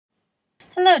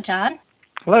Hello, John.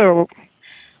 Hello.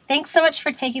 Thanks so much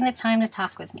for taking the time to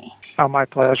talk with me. Oh, my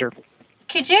pleasure.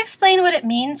 Could you explain what it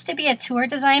means to be a tour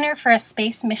designer for a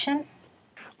space mission?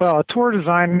 Well, a tour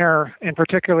designer, and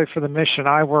particularly for the mission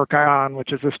I work on,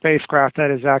 which is a spacecraft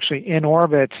that is actually in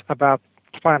orbit about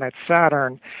planet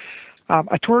Saturn,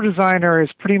 a tour designer is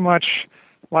pretty much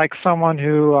like someone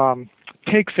who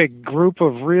takes a group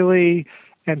of really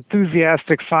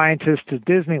enthusiastic scientists to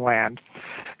Disneyland.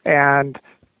 And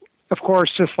of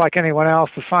course, just like anyone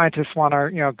else, the scientists want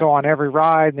to, go on every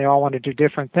ride, and they all want to do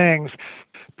different things.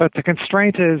 But the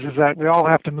constraint is that we all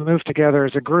have to move together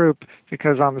as a group,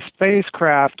 because on the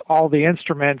spacecraft, all the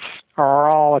instruments are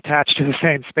all attached to the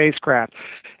same spacecraft.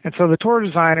 And so the tour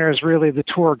designer is really the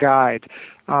tour guide.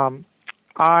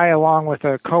 I, along with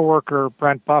a coworker,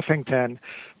 Brent Buffington,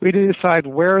 we decide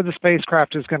where the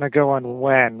spacecraft is going to go and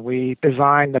when. We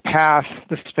design the path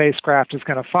the spacecraft is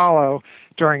going to follow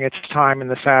during its time in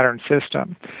the Saturn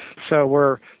system. So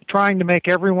we're trying to make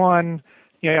everyone,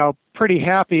 pretty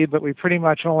happy, but we pretty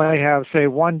much only have, say,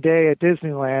 one day at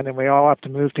Disneyland, and we all have to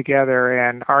move together,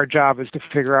 and our job is to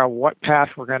figure out what path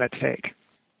we're going to take.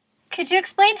 Could you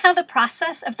explain how the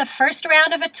process of the first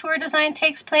round of a tour design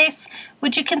takes place?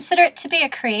 Would you consider it to be a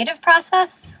creative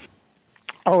process?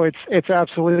 Oh, it's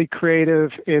absolutely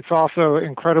creative. It's also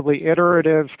incredibly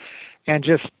iterative and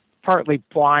just partly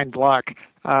blind luck.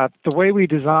 The way we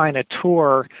design a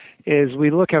tour is we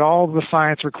look at all the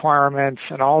science requirements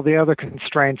and all the other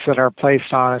constraints that are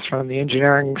placed on us from the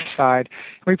engineering side.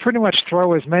 We pretty much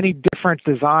throw as many different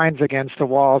designs against the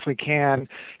wall as we can,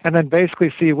 and then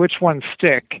basically see which ones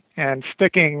stick. And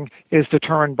sticking is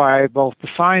determined by both the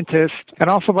scientists and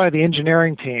also by the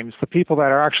engineering teams, the people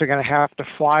that are actually going to have to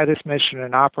fly this mission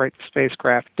and operate the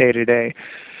spacecraft day to day.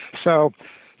 So,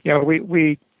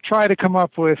 we try to come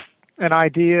up with an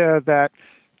idea that,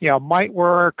 might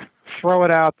work, throw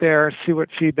it out there, see what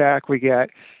feedback we get.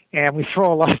 And we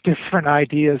throw a lot of different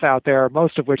ideas out there,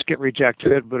 most of which get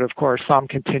rejected, but of course some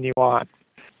continue on.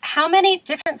 How many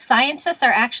different scientists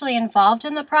are actually involved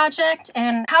in the project,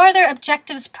 and how are their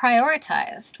objectives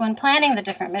prioritized when planning the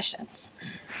different missions?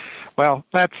 Well,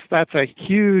 that's a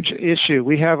huge issue.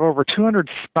 We have over 200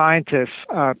 scientists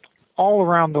all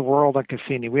around the world on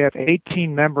Cassini. We have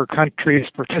 18 member countries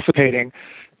participating,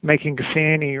 making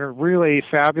Cassini a really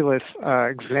fabulous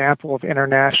example of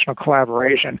international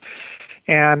collaboration.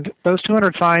 And those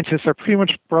 200 scientists are pretty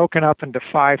much broken up into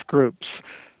 5 groups.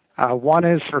 One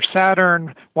is for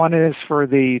Saturn, one is for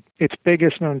its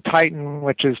biggest moon, Titan,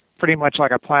 which is pretty much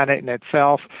like a planet in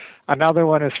itself. Another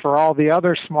one is for all the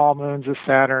other small moons of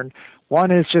Saturn.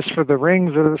 One is just for the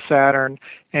rings of Saturn,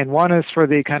 and one is for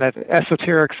the kind of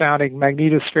esoteric-sounding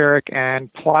magnetospheric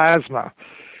and plasma.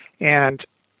 And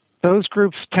those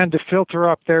groups tend to filter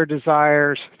up their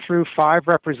desires through 5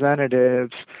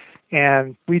 representatives,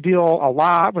 and we deal a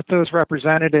lot with those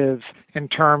representatives in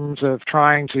terms of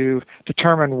trying to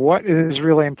determine what is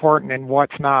really important and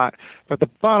what's not. But the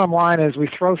bottom line is we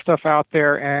throw stuff out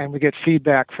there and we get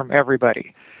feedback from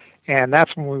everybody. And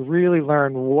that's when we really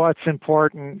learn what's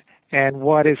important and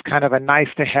what is kind of a nice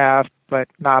to have but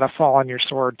not a fall on your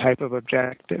sword type of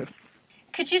objective.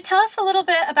 Could you tell us a little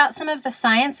bit about some of the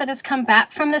science that has come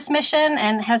back from this mission,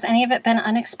 and has any of it been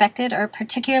unexpected or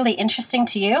particularly interesting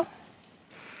to you?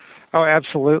 Oh,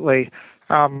 absolutely.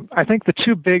 I think the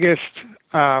two biggest,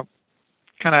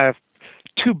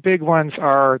 two big ones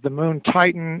are the moon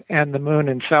Titan and the moon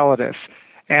Enceladus.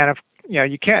 And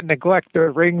you can't neglect the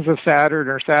rings of Saturn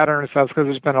or Saturn itself, because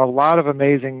there's been a lot of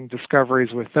amazing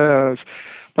discoveries with those.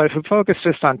 But if we focus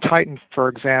just on Titan, for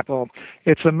example,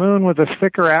 it's a moon with a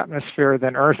thicker atmosphere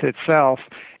than Earth itself,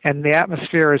 and the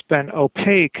atmosphere has been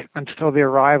opaque until the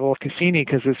arrival of Cassini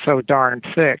because it's so darn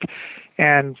thick.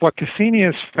 And what Cassini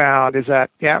has found is that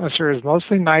the atmosphere is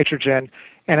mostly nitrogen,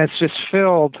 and it's just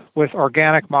filled with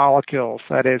organic molecules,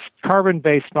 that is,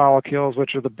 carbon-based molecules,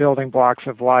 which are the building blocks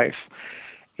of life.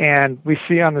 And we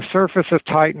see on the surface of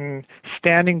Titan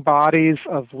standing bodies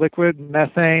of liquid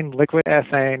methane, liquid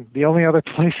ethane, the only other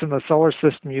place in the solar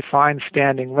system you find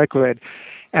standing liquid,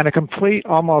 and a complete,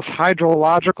 almost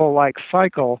hydrological-like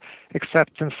cycle,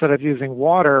 except instead of using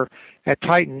water, at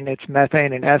Titan, it's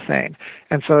methane and ethane.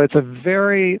 And so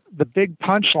the big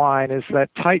punchline is that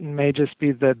Titan may just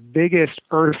be the biggest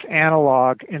Earth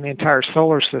analog in the entire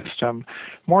solar system,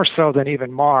 more so than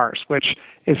even Mars, which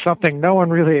is something no one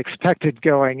really expected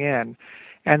going in.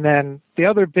 And then the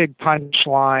other big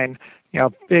punchline,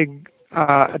 big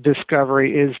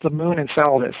discovery is the moon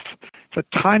Enceladus. It's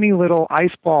a tiny little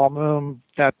ice ball moon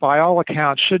that by all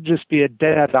accounts should just be a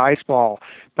dead ice ball,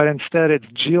 but instead it's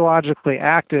geologically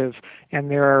active, and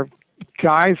there are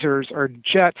geysers or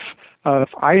jets of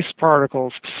ice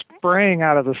particles spraying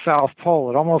out of the South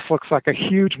Pole. It almost looks like a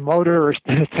huge motor has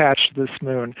been attached to this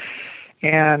moon.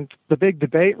 And the big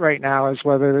debate right now is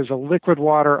whether there's a liquid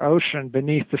water ocean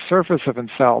beneath the surface of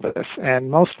Enceladus.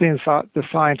 And most of the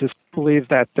scientists believe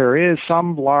that there is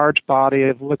some large body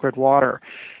of liquid water.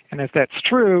 And if that's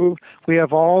true, we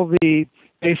have all the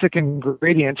basic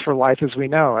ingredients for life as we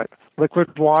know it.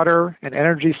 Liquid water, an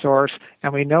energy source,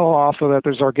 and we know also that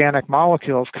there's organic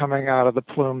molecules coming out of the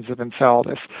plumes of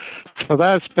Enceladus. So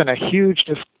that's been a huge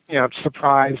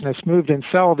surprise, and it's moved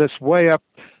Enceladus way up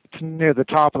to near the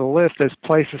top of the list as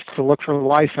places to look for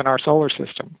life in our solar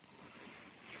system.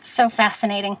 So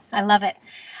fascinating. I love it.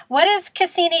 What is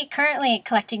Cassini currently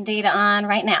collecting data on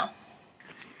right now?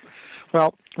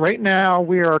 Well, right now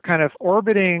we are kind of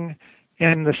orbiting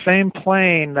in the same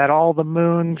plane that all the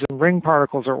moons and ring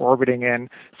particles are orbiting in.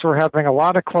 So we're having a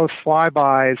lot of close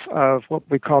flybys of what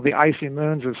we call the icy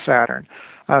moons of Saturn.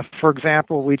 For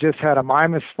example, we just had a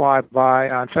Mimas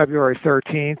flyby on February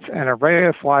 13th and a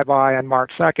Rhea flyby on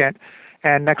March 2nd.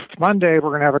 And next Monday,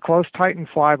 we're going to have a close Titan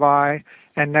flyby.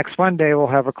 And next Monday, we'll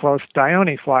have a close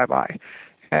Dione flyby.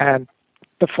 And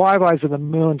the flybys of the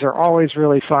moons are always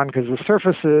really fun because the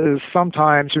surfaces,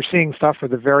 sometimes you're seeing stuff for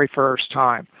the very first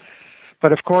time.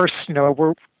 But of course,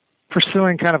 we're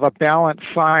pursuing kind of a balanced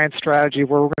science strategy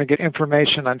where we're going to get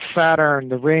information on Saturn,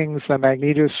 the rings, the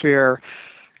magnetosphere.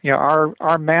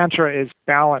 Our mantra is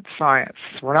balanced science.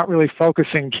 We're not really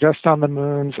focusing just on the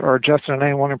moons or just on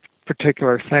any one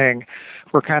particular thing.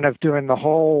 We're kind of doing the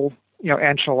whole,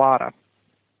 enchilada.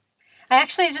 I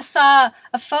actually just saw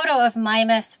a photo of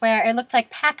Mimas where it looked like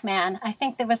Pac-Man. I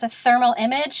think there was a thermal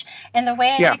image, and the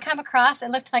way it had come across,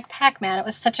 it looked like Pac-Man. It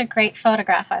was such a great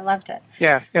photograph. I loved it.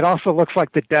 Yeah, it also looks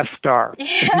like the Death Star. Yeah.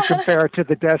 If you compare it to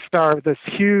the Death Star, this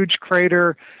huge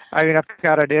crater. I mean, I've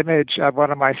got an image of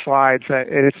one of my slides.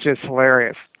 It's just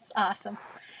hilarious. It's awesome.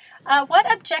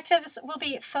 What objectives will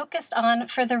be focused on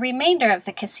for the remainder of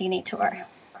the Cassini tour?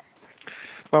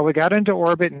 Well, we got into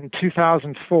orbit in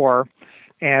 2004.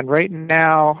 And right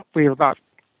now, we're about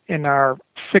in our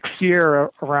 6th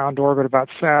year around orbit about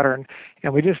Saturn,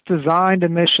 and we just designed a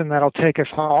mission that'll take us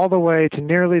all the way to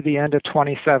nearly the end of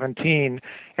 2017,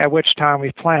 at which time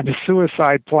we plan to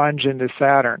suicide plunge into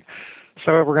Saturn.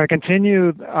 So we're going to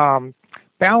continue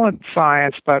balanced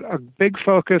science, but a big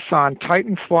focus on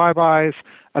Titan flybys,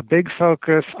 a big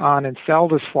focus on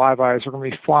Enceladus flybys. We're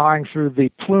going to be flying through the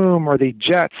plume or the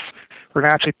jets. We're going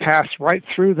to actually pass right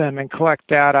through them and collect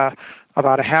data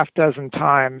about a half dozen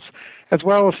times, as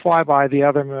well as fly by the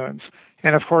other moons.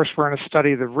 And of course, we're going to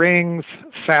study the rings,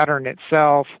 Saturn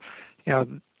itself,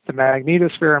 the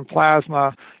magnetosphere and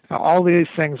plasma. All these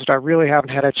things that I really haven't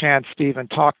had a chance to even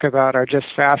talk about are just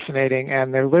fascinating.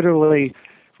 And they're literally,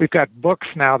 we've got books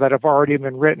now that have already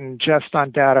been written just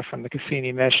on data from the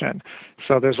Cassini mission.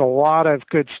 So there's a lot of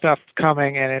good stuff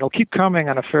coming, and it'll keep coming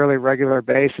on a fairly regular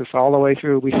basis all the way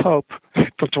through, we hope,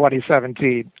 to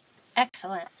 2017.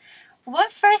 Excellent.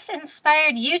 What first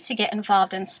inspired you to get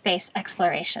involved in space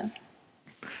exploration?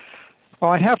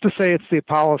 Well, I have to say it's the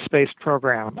Apollo space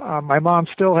program. My mom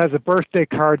still has a birthday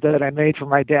card that I made for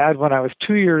my dad when I was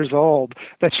 2 years old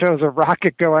that shows a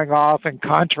rocket going off and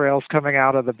contrails coming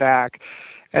out of the back.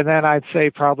 And then I'd say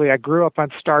probably I grew up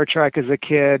on Star Trek as a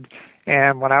kid,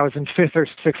 and when I was in 5th or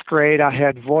 6th grade, I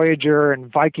had Voyager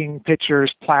and Viking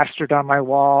pictures plastered on my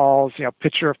walls,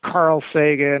 picture of Carl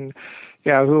Sagan,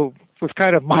 who was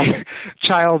kind of my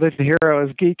childhood hero,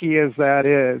 as geeky as that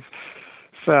is.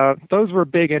 So those were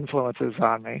big influences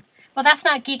on me. Well, that's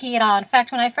not geeky at all. In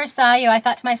fact, when I first saw you, I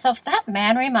thought to myself, that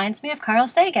man reminds me of Carl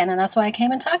Sagan, and that's why I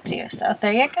came and talked to you. So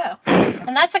there you go.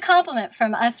 And that's a compliment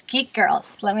from us geek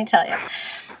girls, let me tell you.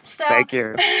 So, thank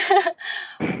you.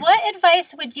 What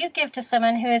advice would you give to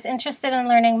someone who is interested in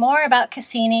learning more about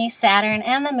Cassini, Saturn,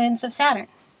 and the moons of Saturn?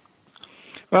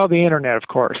 Well, the internet, of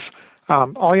course.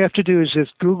 All you have to do is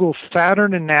just Google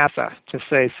Saturn and NASA. Just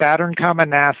say Saturn,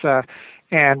 NASA,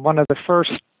 and one of the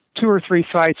first 2 or 3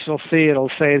 sites you'll see,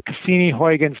 it'll say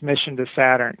Cassini-Huygens mission to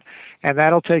Saturn. And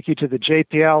that'll take you to the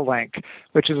JPL link,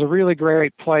 which is a really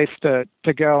great place to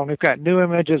go. And we've got new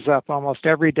images up almost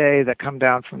every day that come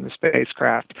down from the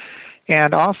spacecraft.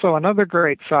 And also another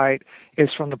great site is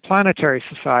from the Planetary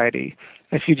Society.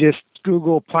 If you just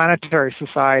Google Planetary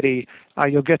Society,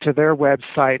 you'll get to their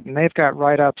website, and they've got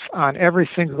write-ups on every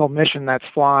single mission that's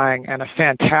flying and a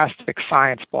fantastic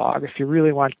science blog. If you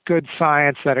really want good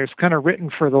science that is kind of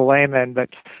written for the layman, but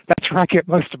that's where I get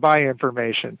most of my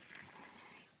information.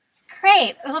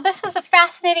 Great. Well, this was a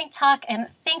fascinating talk, and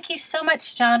thank you so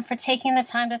much, John, for taking the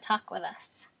time to talk with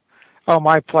us. Oh,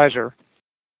 my pleasure.